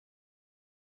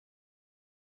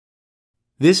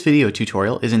This video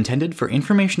tutorial is intended for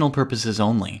informational purposes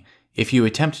only. If you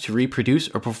attempt to reproduce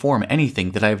or perform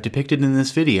anything that I have depicted in this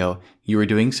video, you are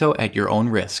doing so at your own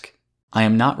risk. I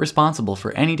am not responsible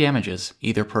for any damages,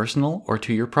 either personal or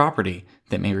to your property,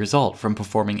 that may result from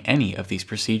performing any of these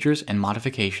procedures and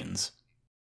modifications.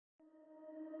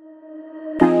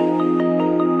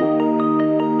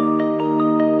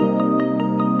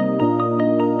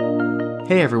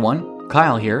 Hey everyone,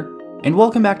 Kyle here, and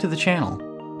welcome back to the channel.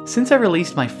 Since I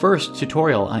released my first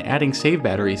tutorial on adding save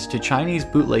batteries to Chinese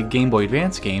bootleg Gameboy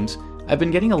Advance games, I've been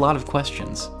getting a lot of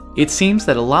questions. It seems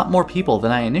that a lot more people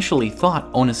than I initially thought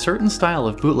own a certain style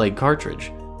of bootleg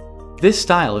cartridge. This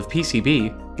style of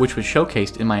PCB, which was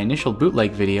showcased in my initial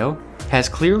bootleg video, has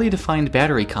clearly defined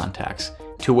battery contacts,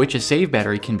 to which a save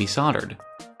battery can be soldered.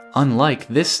 Unlike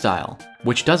this style,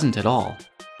 which doesn't at all.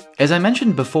 As I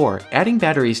mentioned before, adding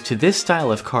batteries to this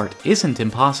style of cart isn't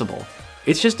impossible.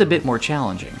 It's just a bit more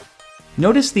challenging.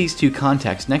 Notice these two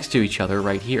contacts next to each other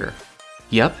right here.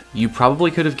 Yep, you probably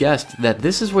could have guessed that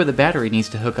this is where the battery needs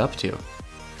to hook up to.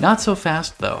 Not so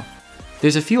fast though.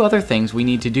 There's a few other things we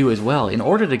need to do as well in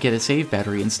order to get a save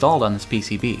battery installed on this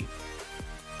PCB.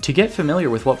 To get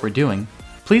familiar with what we're doing,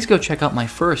 please go check out my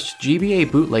first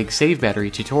GBA bootleg save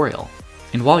battery tutorial.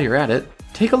 And while you're at it,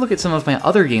 take a look at some of my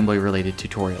other Game Boy related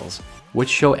tutorials, which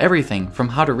show everything from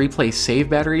how to replace save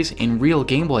batteries in real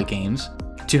Game Boy games,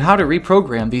 to how to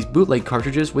reprogram these bootleg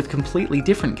cartridges with completely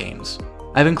different games.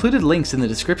 I've included links in the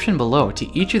description below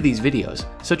to each of these videos,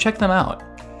 so check them out.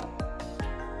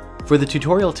 For the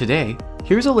tutorial today,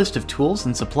 here's a list of tools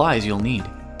and supplies you'll need.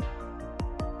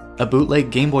 A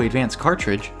bootleg Game Boy Advance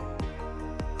cartridge,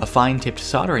 a fine-tipped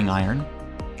soldering iron,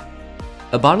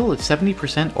 a bottle of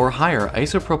 70% or higher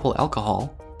isopropyl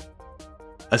alcohol,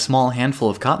 a small handful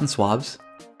of cotton swabs,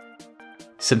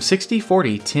 some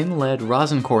 60/40 tin lead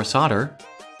rosin core solder,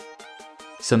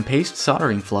 some paste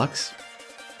soldering flux,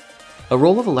 a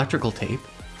roll of electrical tape,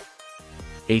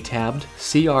 a tabbed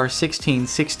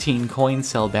CR1616 coin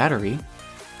cell battery,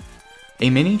 a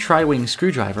mini tri-wing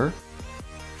screwdriver,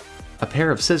 a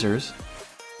pair of scissors,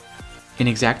 an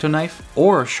X-Acto knife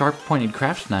or sharp-pointed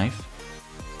craft knife,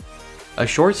 a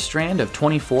short strand of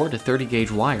 24 to 30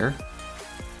 gauge wire,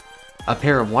 a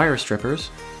pair of wire strippers,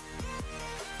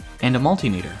 and a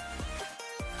multimeter.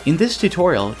 In this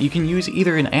tutorial, you can use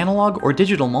either an analog or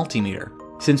digital multimeter,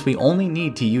 since we only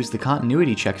need to use the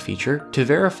continuity check feature to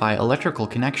verify electrical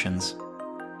connections.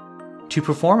 To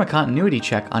perform a continuity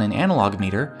check on an analog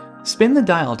meter, spin the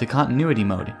dial to continuity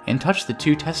mode and touch the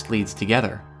two test leads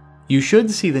together. You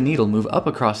should see the needle move up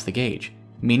across the gauge,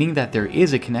 meaning that there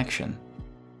is a connection.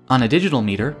 On a digital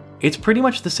meter, it's pretty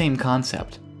much the same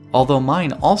concept, although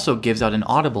mine also gives out an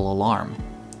audible alarm.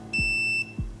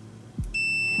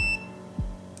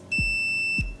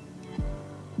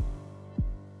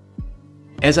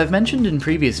 As I've mentioned in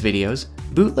previous videos,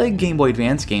 bootleg Game Boy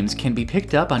Advance games can be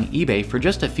picked up on eBay for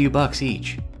just a few bucks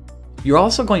each. You're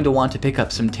also going to want to pick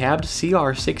up some tabbed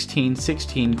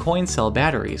CR1616 coin cell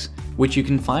batteries, which you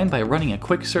can find by running a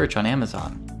quick search on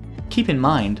Amazon. Keep in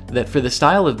mind that for the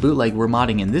style of bootleg we're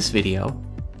modding in this video,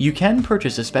 you can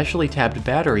purchase a specially tabbed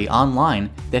battery online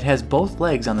that has both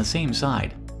legs on the same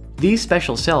side. These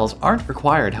special cells aren't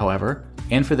required, however,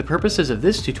 and for the purposes of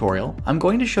this tutorial, I'm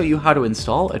going to show you how to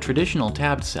install a traditional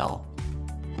tabbed cell.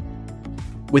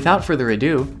 Without further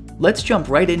ado, let's jump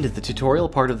right into the tutorial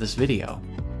part of this video.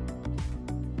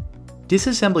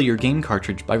 Disassemble your game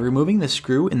cartridge by removing the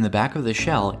screw in the back of the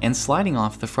shell and sliding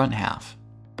off the front half.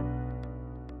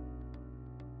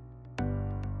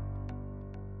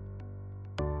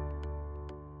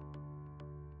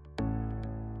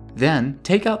 Then,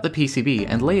 take out the PCB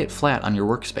and lay it flat on your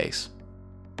workspace.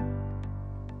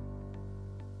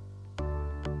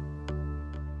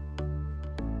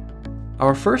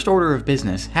 Our first order of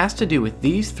business has to do with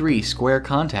these three square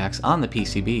contacts on the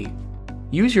PCB.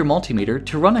 Use your multimeter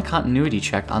to run a continuity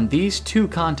check on these two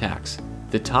contacts,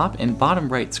 the top and bottom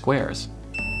right squares.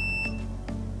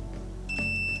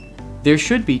 There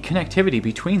should be connectivity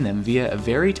between them via a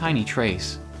very tiny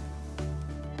trace.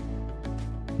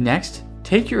 Next,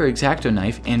 take your X-Acto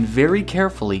knife and very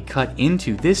carefully cut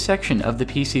into this section of the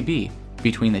PCB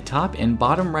between the top and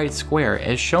bottom right square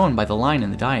as shown by the line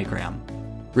in the diagram.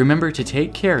 Remember to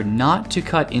take care not to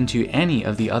cut into any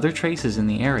of the other traces in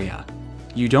the area.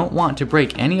 You don't want to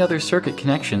break any other circuit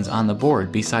connections on the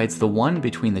board besides the one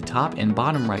between the top and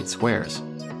bottom right squares.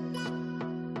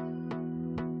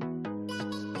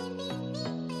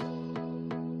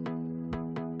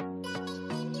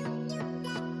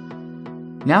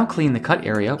 Now clean the cut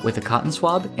area with a cotton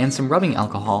swab and some rubbing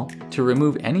alcohol to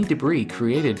remove any debris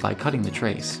created by cutting the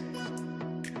trace.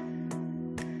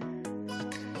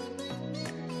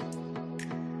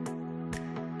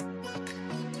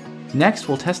 Next,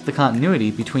 we'll test the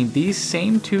continuity between these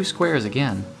same two squares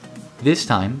again. This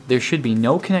time, there should be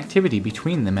no connectivity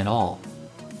between them at all.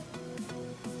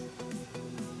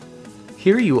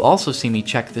 Here you also see me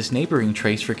check this neighboring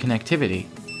trace for connectivity,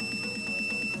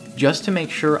 just to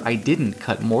make sure I didn't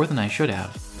cut more than I should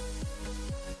have.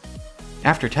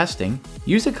 After testing,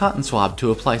 use a cotton swab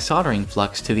to apply soldering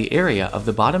flux to the area of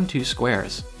the bottom two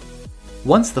squares.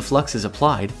 Once the flux is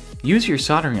applied, use your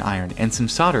soldering iron and some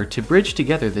solder to bridge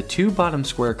together the two bottom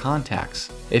square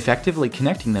contacts, effectively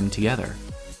connecting them together.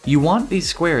 You want these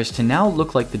squares to now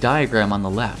look like the diagram on the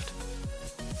left.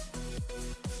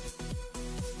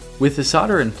 With the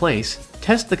solder in place,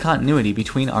 test the continuity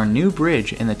between our new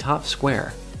bridge and the top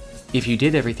square. If you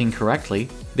did everything correctly,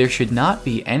 there should not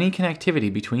be any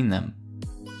connectivity between them.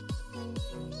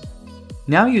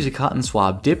 Now use a cotton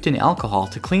swab dipped in alcohol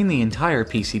to clean the entire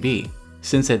PCB,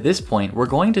 since at this point we're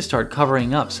going to start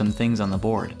covering up some things on the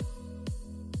board.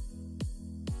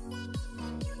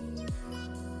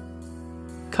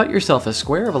 Cut yourself a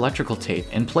square of electrical tape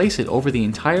and place it over the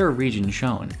entire region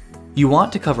shown. You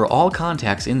want to cover all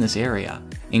contacts in this area,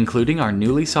 including our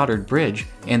newly soldered bridge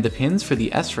and the pins for the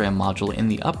SRAM module in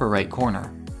the upper right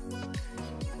corner.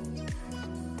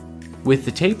 With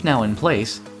the tape now in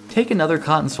place, take another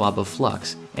cotton swab of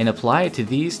flux and apply it to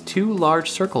these two large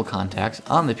circle contacts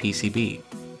on the PCB,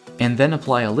 and then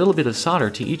apply a little bit of solder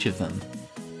to each of them.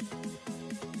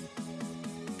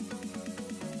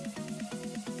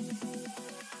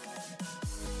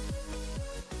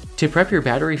 To prep your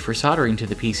battery for soldering to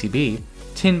the PCB,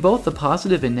 tin both the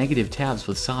positive and negative tabs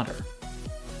with solder.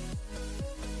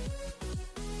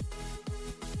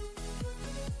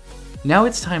 Now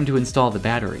it's time to install the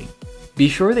battery. Be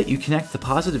sure that you connect the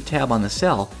positive tab on the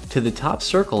cell to the top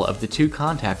circle of the two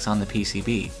contacts on the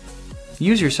PCB.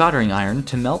 Use your soldering iron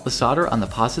to melt the solder on the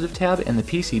positive tab and the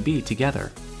PCB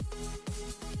together.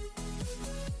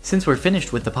 Since we're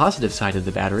finished with the positive side of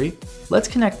the battery, let's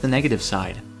connect the negative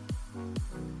side.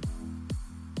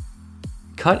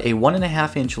 Cut a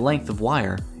 1.5 inch length of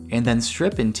wire and then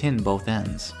strip and tin both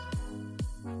ends.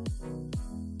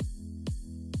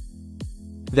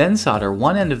 Then solder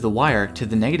one end of the wire to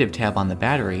the negative tab on the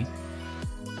battery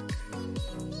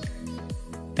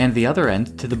and the other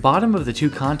end to the bottom of the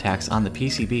two contacts on the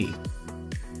PCB.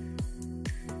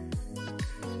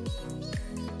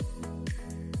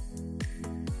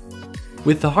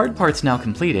 With the hard parts now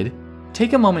completed,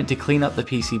 take a moment to clean up the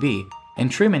PCB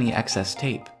and trim any excess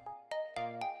tape.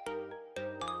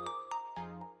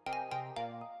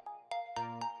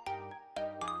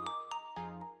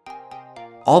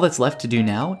 All that's left to do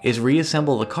now is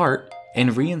reassemble the cart and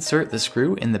reinsert the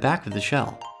screw in the back of the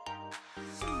shell.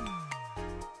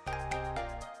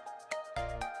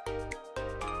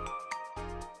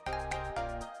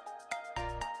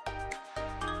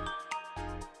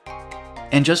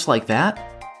 And just like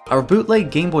that, our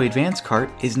Bootleg Gameboy Advance cart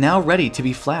is now ready to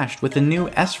be flashed with the new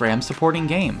SRAM supporting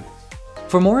game.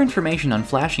 For more information on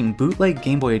flashing Bootleg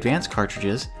Gameboy Advance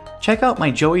cartridges, check out my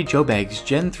Joey-joebags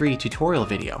Gen 3 tutorial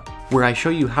video, where I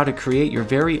show you how to create your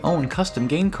very own custom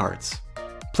game carts.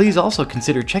 Please also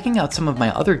consider checking out some of my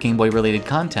other Game Boy related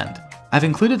content. I've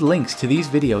included links to these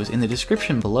videos in the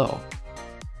description below.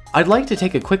 I'd like to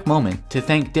take a quick moment to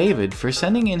thank David for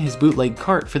sending in his bootleg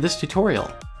cart for this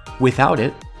tutorial. Without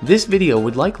it, this video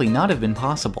would likely not have been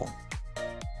possible.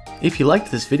 If you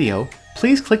liked this video,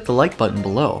 please click the like button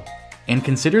below, and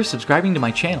consider subscribing to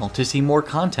my channel to see more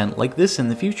content like this in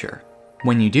the future.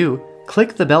 When you do,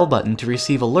 click the bell button to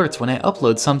receive alerts when I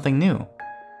upload something new.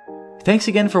 Thanks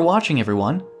again for watching,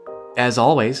 everyone. As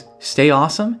always, stay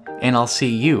awesome, and I'll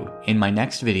see you in my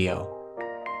next video.